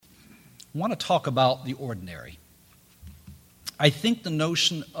I want to talk about the ordinary. I think the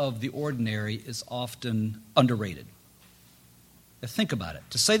notion of the ordinary is often underrated. Now, think about it.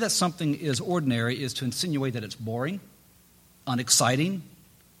 To say that something is ordinary is to insinuate that it's boring, unexciting,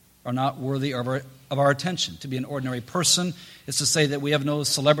 or not worthy of our attention. To be an ordinary person is to say that we have no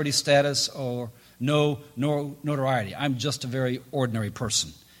celebrity status or no notoriety. I'm just a very ordinary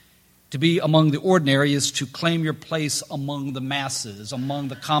person. To be among the ordinary is to claim your place among the masses, among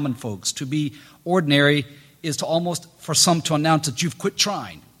the common folks. To be ordinary is to almost, for some, to announce that you've quit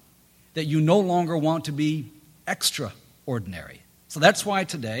trying, that you no longer want to be extraordinary. So that's why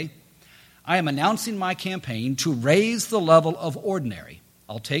today I am announcing my campaign to raise the level of ordinary.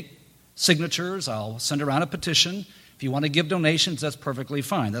 I'll take signatures, I'll send around a petition. If you want to give donations, that's perfectly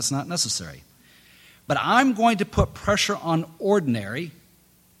fine. That's not necessary. But I'm going to put pressure on ordinary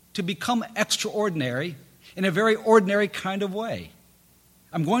to become extraordinary in a very ordinary kind of way.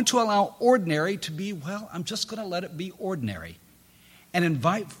 I'm going to allow ordinary to be, I'm just going to let it be ordinary and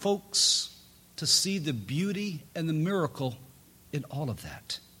invite folks to see the beauty and the miracle in all of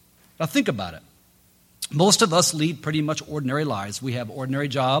that. Now think about it. Most of us lead pretty much ordinary lives. We have ordinary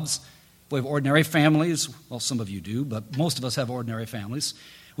jobs. We have ordinary families. Well, some of you do, but most of us have ordinary families.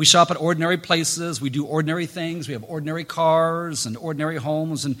 We shop at ordinary places. We do ordinary things. We have ordinary cars and ordinary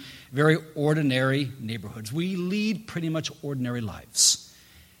homes and very ordinary neighborhoods. We lead pretty much ordinary lives.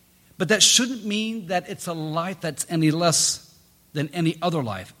 But that shouldn't mean that it's a life that's any less than any other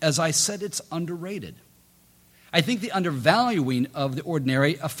life. As I said, it's underrated. I think the undervaluing of the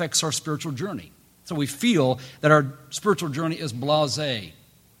ordinary affects our spiritual journey. So we feel that our spiritual journey is blasé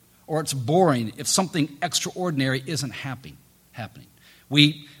or it's boring if something extraordinary isn't happening.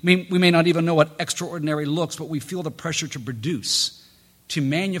 We may not even know what extraordinary looks, but we feel the pressure to produce, to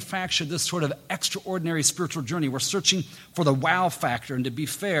manufacture this sort of extraordinary spiritual journey. We're searching for the wow factor, and to be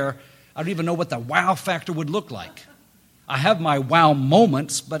fair, I don't even know what the wow factor would look like. I have my wow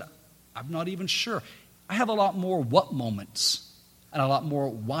moments, but I'm not even sure. I have a lot more what moments and a lot more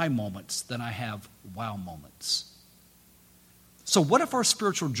why moments than I have wow moments. So what if our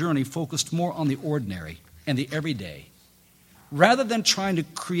spiritual journey focused more on the ordinary and the everyday, rather than trying to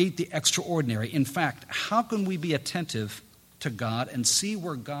create the extraordinary? In fact, how can we be attentive to God and see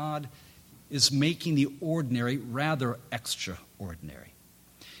where God is making the ordinary rather extraordinary?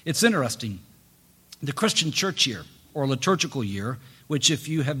 It's interesting. The Christian church year, or liturgical year, which if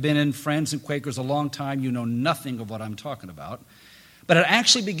you have been in Friends and Quakers a long time, you know nothing of what I'm talking about. But it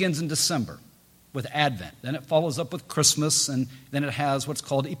actually begins in December with Advent. Then it follows up with Christmas, and then it has what's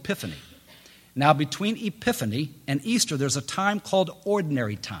called Epiphany. Now, between Epiphany and Easter, there's a time called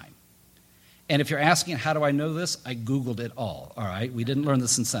ordinary time. And if you're asking, how do I know this? I Googled it all right? We didn't learn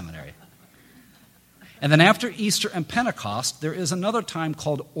this in seminary. And then after Easter and Pentecost, there is another time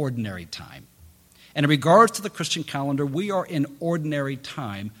called ordinary time. And in regards to the Christian calendar, we are in ordinary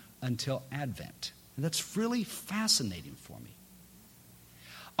time until Advent. And that's really fascinating for me.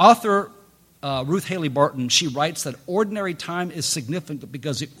 Author Ruth Haley Barton, she writes that ordinary time is significant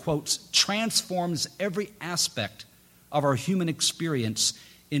because it, quotes, transforms every aspect of our human experience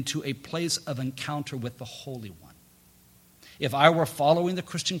into a place of encounter with the Holy One. If I were following the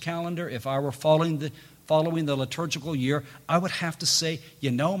Christian calendar, if I were following the liturgical year, I would have to say,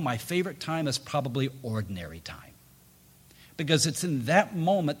 my favorite time is probably ordinary time. Because it's in that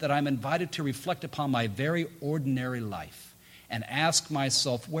moment that I'm invited to reflect upon my very ordinary life and ask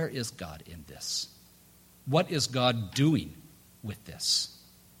myself, where is God in this? What is God doing with this?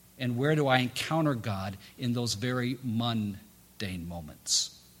 And where do I encounter God in those very mundane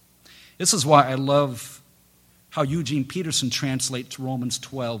moments? This is why I love how Eugene Peterson translates Romans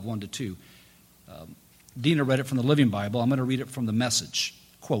 12, 1-2. Dina read it from the Living Bible. I'm going to read it from the Message.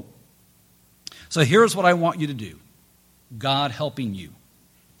 Quote, "So here's what I want you to do. God helping you.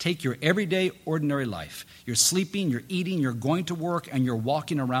 Take your everyday, ordinary life. You're sleeping, you're eating, you're going to work, and you're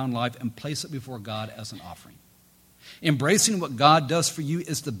walking around life, and place it before God as an offering. Embracing what God does for you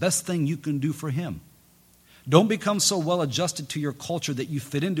is the best thing you can do for Him. Don't become so well adjusted to your culture that you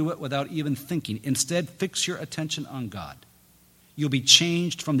fit into it without even thinking. Instead, fix your attention on God. You'll be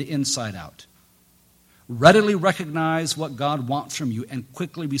changed from the inside out. Readily recognize what God wants from you and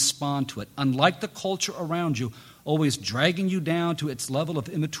quickly respond to it. Unlike the culture around you, always dragging you down to its level of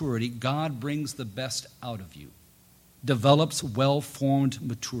immaturity, God brings the best out of you, develops well-formed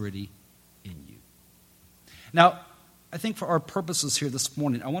maturity in you." Now, I think for our purposes here this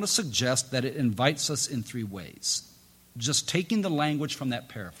morning, I want to suggest that it invites us in three ways. Just taking the language from that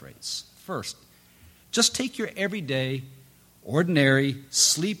paraphrase. First, just take your everyday, ordinary,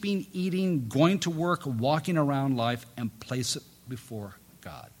 sleeping, eating, going to work, walking around life, and place it before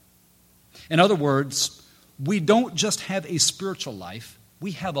God. In other words, we don't just have a spiritual life,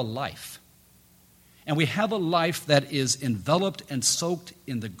 we have a life. And we have a life that is enveloped and soaked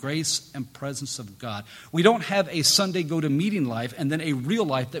in the grace and presence of God. We don't have a Sunday go-to-meeting life and then a real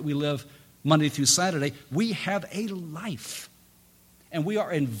life that we live Monday through Saturday. We have a life. And we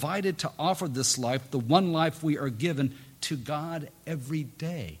are invited to offer this life, the one life we are given, to God every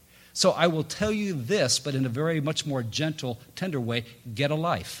day. So I will tell you this, but in a very much more gentle, tender way, get a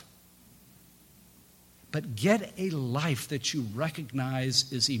life. But get a life that you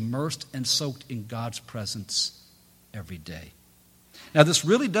recognize is immersed and soaked in God's presence every day. Now, this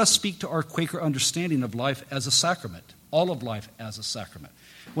really does speak to our Quaker understanding of life as a sacrament, all of life as a sacrament.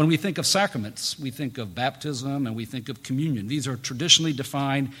 When we think of sacraments, we think of baptism and we think of communion. These are traditionally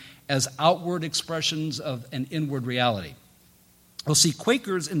defined as outward expressions of an inward reality. Well, see,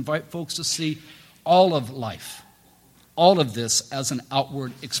 Quakers invite folks to see all of life, all of this as an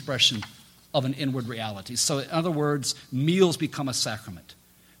outward expression of an inward reality. So in other words, meals become a sacrament.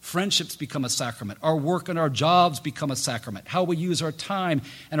 Friendships become a sacrament. Our work and our jobs become a sacrament. How we use our time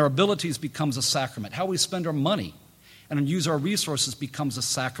and our abilities becomes a sacrament. How we spend our money and use our resources becomes a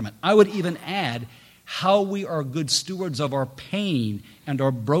sacrament. I would even add, how we are good stewards of our pain and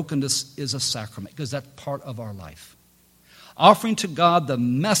our brokenness is a sacrament, because that's part of our life. Offering to God the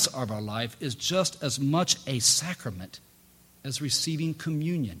mess of our life is just as much a sacrament as receiving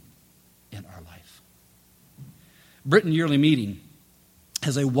communion in our life. Britain Yearly Meeting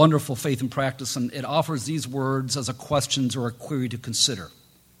has a wonderful faith and practice, and it offers these words as a question or a query to consider.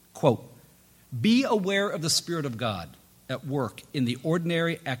 Quote, "Be aware of the Spirit of God at work in the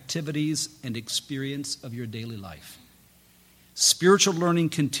ordinary activities and experience of your daily life. Spiritual learning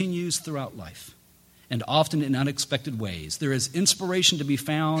continues throughout life, and often in unexpected ways. There is inspiration to be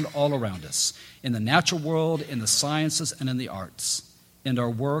found all around us, in the natural world, in the sciences, and in the arts, in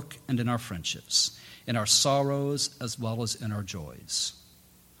our work and in our friendships, in our sorrows as well as in our joys.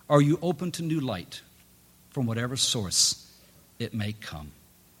 Are you open to new light from whatever source it may come?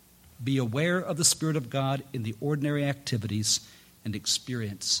 Be aware of the Spirit of God in the ordinary activities and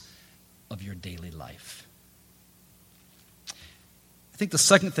experience of your daily life." I think the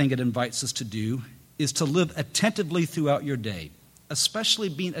second thing it invites us to do is to live attentively throughout your day, especially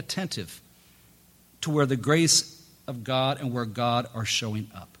being attentive to where the grace of God and where God are showing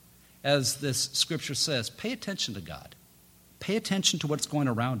up. As this scripture says, pay attention to God. Pay attention to what's going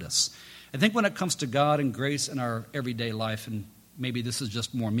around us. I think when it comes to God and grace in our everyday life, and maybe this is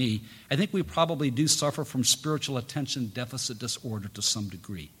just more me, I think we probably do suffer from spiritual attention deficit disorder to some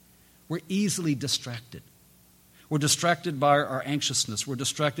degree. We're easily distracted. We're distracted by our anxiousness. We're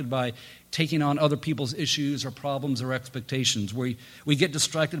distracted by taking on other people's issues or problems or expectations. We get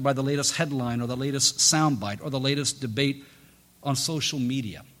distracted by the latest headline or the latest soundbite or the latest debate on social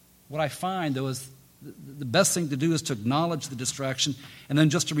media. What I find, though, is the best thing to do is to acknowledge the distraction and then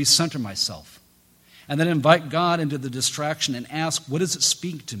just to recenter myself. And then invite God into the distraction and ask, what does it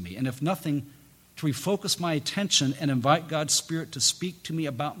speak to me? And if nothing, to refocus my attention and invite God's Spirit to speak to me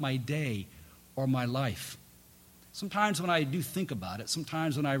about my day or my life. Sometimes when I do think about it,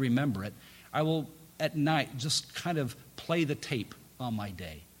 sometimes when I remember it, I will at night just kind of play the tape on my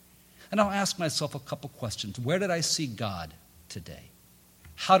day. And I'll ask myself a couple questions. Where did I see God today?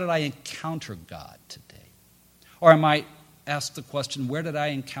 How did I encounter God today? Or I might ask the question, where did I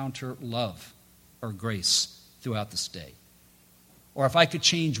encounter love or grace throughout this day? Or if I could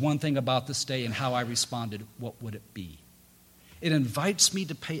change one thing about this day and how I responded, what would it be? It invites me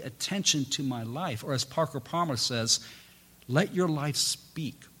to pay attention to my life. Or as Parker Palmer says, let your life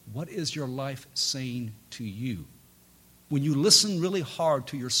speak. What is your life saying to you? When you listen really hard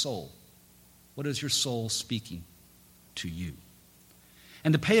to your soul, what is your soul speaking to you?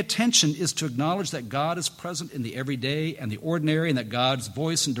 And to pay attention is to acknowledge that God is present in the everyday and the ordinary, and that God's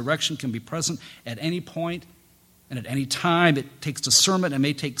voice and direction can be present at any point and at any time. It takes discernment. It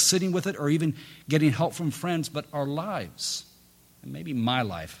may take sitting with it or even getting help from friends. But our lives, and maybe my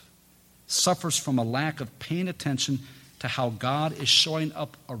life, suffers from a lack of paying attention to how God is showing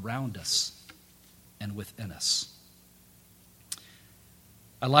up around us and within us.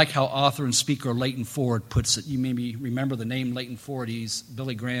 I like how author and speaker Leighton Ford puts it. You maybe remember the name Leighton Ford. He's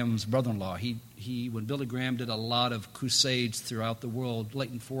Billy Graham's brother-in-law. When Billy Graham did a lot of crusades throughout the world,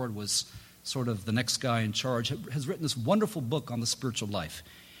 Leighton Ford was sort of the next guy in charge, has written this wonderful book on the spiritual life.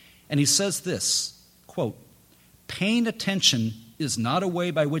 And he says this, quote, "Paying attention is not a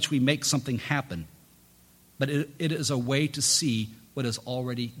way by which we make something happen, but it is a way to see what is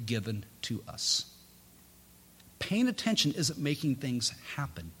already given to us." Paying attention isn't making things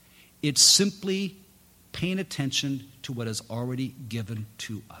happen. It's simply paying attention to what is already given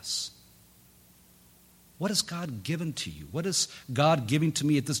to us. What has God given to you? What is God giving to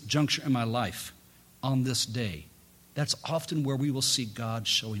me at this juncture in my life on this day? That's often where we will see God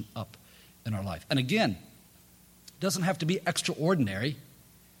showing up in our life. And again, it doesn't have to be extraordinary.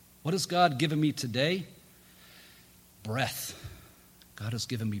 What has God given me today? Breath. God has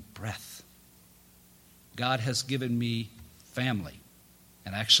given me breath. God has given me family.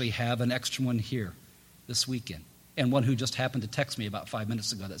 And I actually have an extra one here this weekend. And one who just happened to text me about 5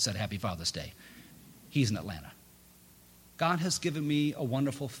 minutes ago that said, Happy Father's Day. He's in Atlanta. God has given me a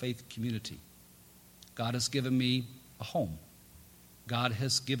wonderful faith community. God has given me a home. God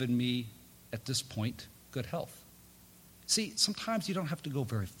has given me, at this point, good health. See, sometimes you don't have to go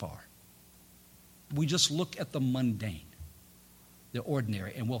very far. We just look at the mundane, the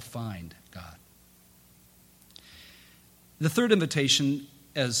ordinary, and we'll find God. The third invitation,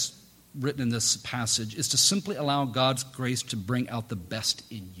 as written in this passage, is to simply allow God's grace to bring out the best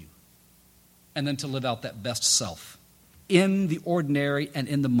in you, and then to live out that best self in the ordinary and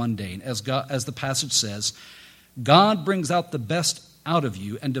in the mundane. As the passage says, God brings out the best out of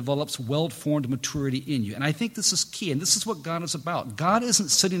you and develops well-formed maturity in you. And I think this is key, and this is what God is about. God isn't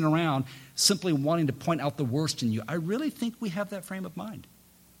sitting around simply wanting to point out the worst in you. I really think we have that frame of mind.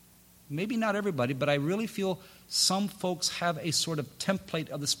 Maybe not everybody, but I really feel some folks have a sort of template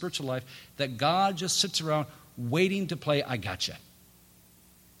of the spiritual life that God just sits around waiting to play I gotcha.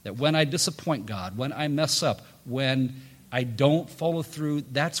 That when I disappoint God, when I mess up, when I don't follow through,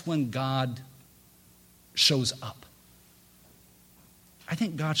 that's when God shows up. I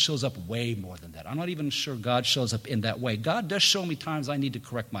think God shows up way more than that. I'm not even sure God shows up in that way. God does show me times I need to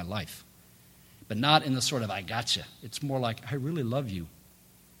correct my life, but not in the sort of I gotcha. It's more like I really love you,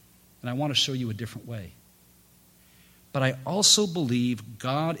 and I want to show you a different way. But I also believe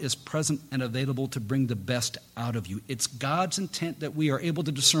God is present and available to bring the best out of you. It's God's intent that we are able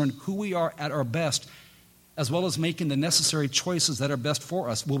to discern who we are at our best, as well as making the necessary choices that are best for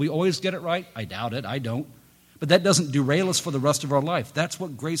us. Will we always get it right? I doubt it. I don't. But that doesn't derail us for the rest of our life. That's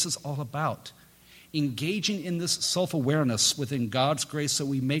what grace is all about. Engaging in this self-awareness within God's grace so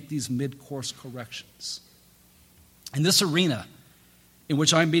we make these mid-course corrections. In this arena in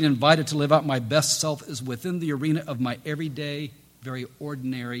which I'm being invited to live out my best self is within the arena of my everyday, very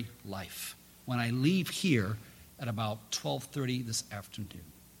ordinary life. When I leave here at about 12:30 this afternoon.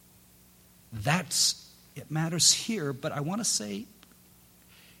 It matters here, but I want to say,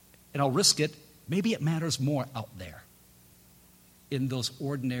 and I'll risk it, maybe it matters more out there in those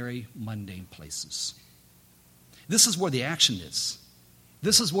ordinary, mundane places. This is where the action is.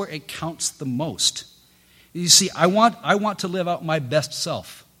 This is where it counts the most. You see, I want to live out my best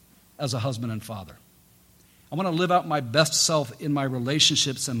self as a husband and father. I want to live out my best self in my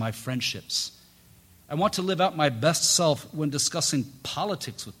relationships and my friendships. I want to live out my best self when discussing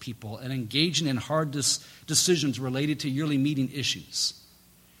politics with people and engaging in hard decisions related to yearly meeting issues.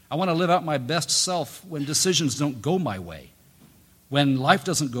 I want to live out my best self when decisions don't go my way, when life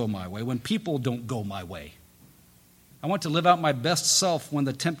doesn't go my way, when people don't go my way. I want to live out my best self when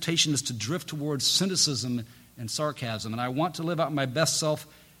the temptation is to drift towards cynicism and sarcasm. And I want to live out my best self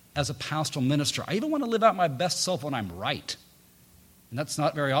as a pastoral minister. I even want to live out my best self when I'm right. And that's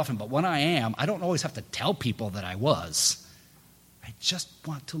not very often, but when I am, I don't always have to tell people that I was. I just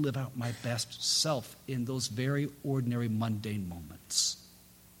want to live out my best self in those very ordinary, mundane moments.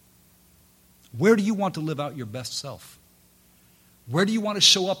 Where do you want to live out your best self? Where do you want to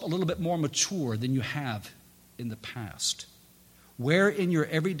show up a little bit more mature than you have in the past? Where in your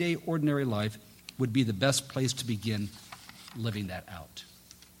everyday, ordinary life would be the best place to begin living that out?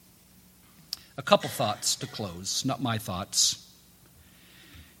 A couple thoughts to close, not my thoughts.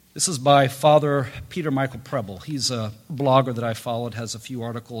 This is by Father Peter Michael Preble. He's a blogger that I followed, has a few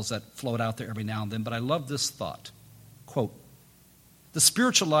articles that float out there every now and then, but I love this thought. Quote, "The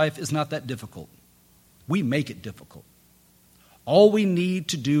spiritual life is not that difficult. We make it difficult. All we need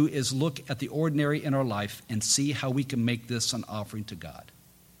to do is look at the ordinary in our life and see how we can make this an offering to God.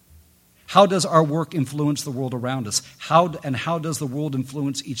 How does our work influence the world around us? How does the world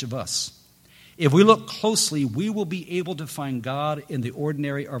influence each of us? If we look closely, we will be able to find God in the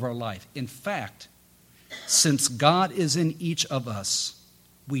ordinary of our life. In fact, since God is in each of us,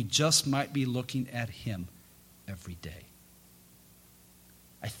 we just might be looking at Him every day."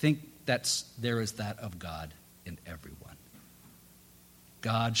 I think there is that of God in everyone.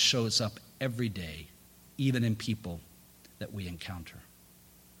 God shows up every day, even in people that we encounter.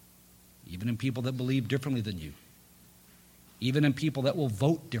 Even in people that believe differently than you. Even in people that will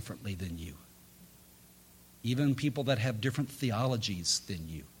vote differently than you. Even people that have different theologies than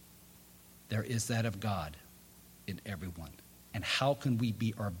you. There is that of God in everyone. And how can we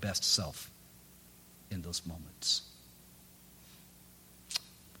be our best self in those moments.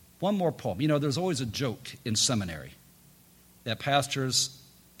 One more poem. You know, there's always a joke in seminary that pastors'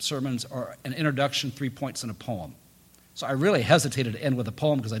 sermons are an introduction, 3 points, and a poem. So I really hesitated to end with a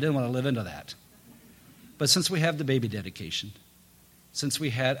poem because I didn't want to live into that. But since we have the baby dedication, since we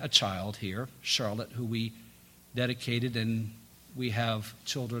had a child here, Charlotte, who we dedicated, and we have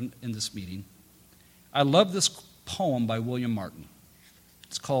children in this meeting, I love this poem by William Martin.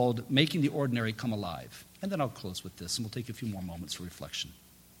 It's called Making the Ordinary Come Alive. And then I'll close with this, and we'll take a few more moments for reflection.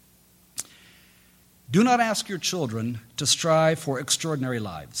 Do not ask your children to strive for extraordinary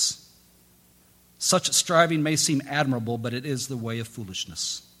lives. Such striving may seem admirable, but it is the way of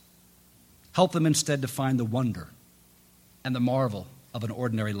foolishness. Help them instead to find the wonder and the marvel of an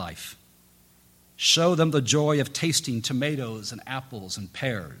ordinary life. Show them the joy of tasting tomatoes and apples and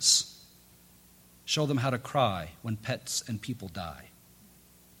pears. Show them how to cry when pets and people die.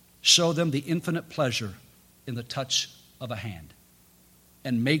 Show them the infinite pleasure in the touch of a hand.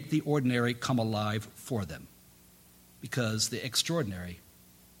 And make the ordinary come alive for them, because the extraordinary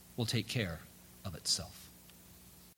will take care of itself.